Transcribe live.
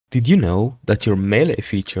Did you know that your melee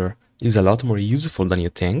feature is a lot more useful than you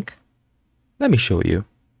think? Let me show you.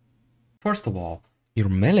 First of all, your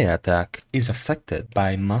melee attack is affected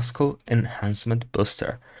by Muscle Enhancement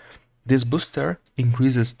Booster. This booster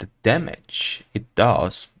increases the damage it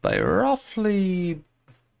does by roughly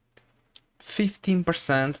 15%,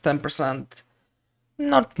 10%.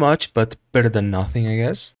 Not much, but better than nothing, I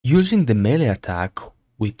guess. Using the melee attack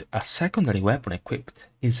with a secondary weapon equipped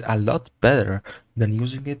is a lot better than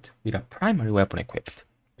using it with a primary weapon equipped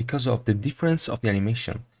because of the difference of the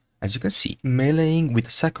animation. As you can see, meleeing with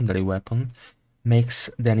a secondary weapon makes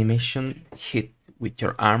the animation hit with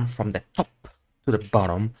your arm from the top to the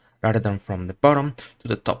bottom rather than from the bottom to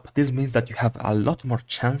the top. This means that you have a lot more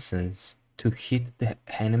chances to hit the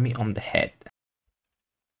enemy on the head.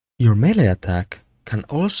 Your melee attack can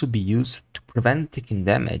also be used to prevent taking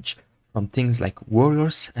damage from things like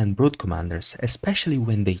warriors and brood commanders, especially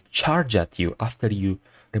when they charge at you after you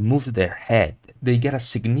remove their head. They get a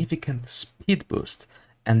significant speed boost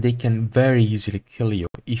and they can very easily kill you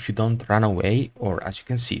if you don't run away or, as you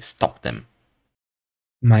can see, stop them.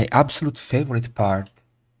 My absolute favorite part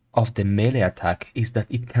of the melee attack is that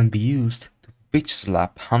it can be used to bitch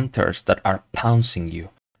slap hunters that are pouncing you.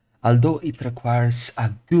 Although it requires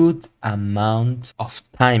a good amount of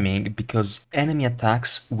timing because enemy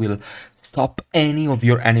attacks will stop any of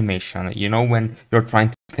your animation. You know, when you're trying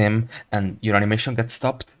to stim and your animation gets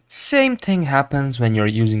stopped, same thing happens when you're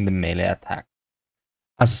using the melee attack.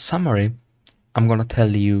 As a summary, I'm gonna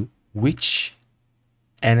tell you which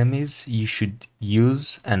enemies you should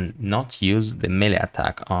use and not use the melee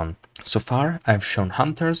attack on. So far, I've shown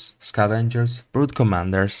hunters, scavengers, brood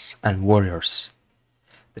commanders, and warriors.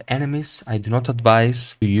 The enemies I do not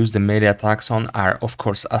advise to use the melee attacks on are, of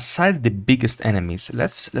course, aside the biggest enemies,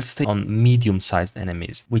 let's stay on medium-sized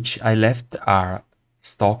enemies, which I left are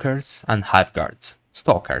stalkers and hive guards.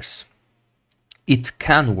 Stalkers. It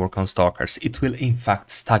can work on stalkers, it will in fact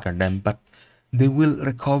stagger them, but they will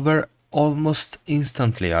recover almost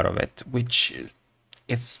instantly out of it, which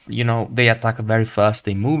is, you know, they attack very fast,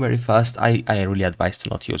 they move very fast. I really advise to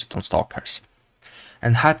not use it on stalkers.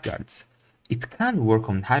 And hive guards. It can work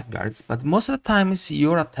on hive guards, but most of the times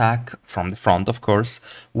your attack from the front, of course,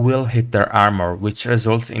 will hit their armor, which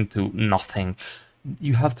results into nothing.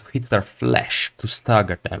 You have to hit their flesh to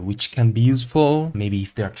stagger them, which can be useful maybe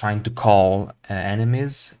if they're trying to call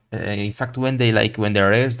enemies. In fact, when they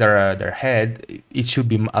raise their head, it should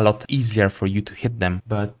be a lot easier for you to hit them.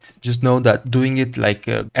 But just know that doing it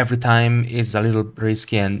every time is a little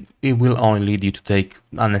risky, and it will only lead you to take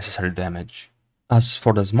unnecessary damage. As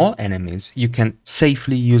for the small enemies, you can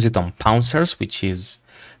safely use it on pouncers, which is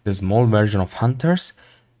the small version of hunters,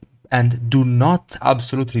 and do not,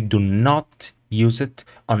 absolutely do not use it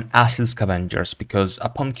on acid scavengers, because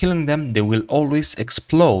upon killing them, they will always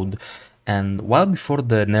explode. And while before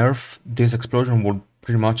the nerf, this explosion would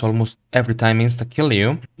pretty much almost every time insta-kill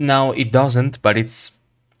you. Now it doesn't, but it's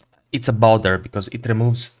a bother because it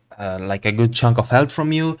removes like a good chunk of health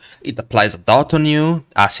from you. It applies a dot on you,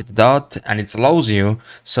 acid dot, and it slows you.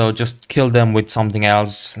 So just kill them with something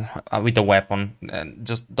else, with a weapon, and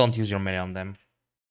just don't use your melee on them.